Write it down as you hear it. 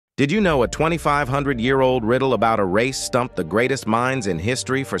Did you know a 2,500-year-old riddle about a race stumped the greatest minds in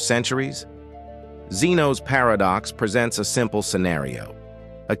history for centuries? Zeno's paradox presents a simple scenario.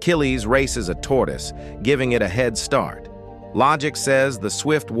 Achilles races a tortoise, giving it a head start. Logic says the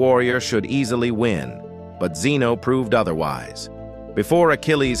swift warrior should easily win, but Zeno proved otherwise. Before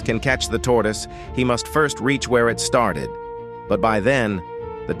Achilles can catch the tortoise, he must first reach where it started. But by then,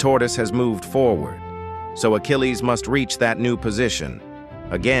 the tortoise has moved forward. So Achilles must reach that new position.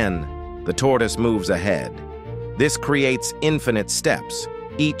 Again, the tortoise moves ahead. This creates infinite steps,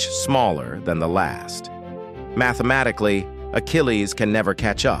 each smaller than the last. Mathematically, Achilles can never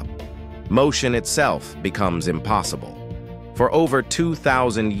catch up. Motion itself becomes impossible. For over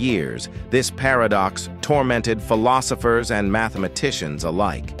 2,000 years, this paradox tormented philosophers and mathematicians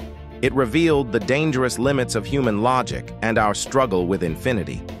alike. It revealed the dangerous limits of human logic and our struggle with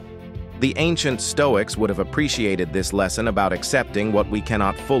infinity. The ancient Stoics would have appreciated this lesson about accepting what we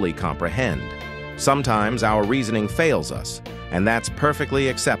cannot fully comprehend. Sometimes our reasoning fails us, and that's perfectly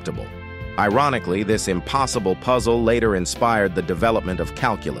acceptable. Ironically, this impossible puzzle later inspired the development of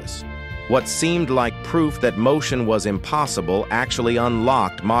calculus. What seemed like proof that motion was impossible actually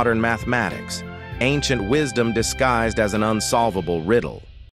unlocked modern mathematics, ancient wisdom disguised as an unsolvable riddle.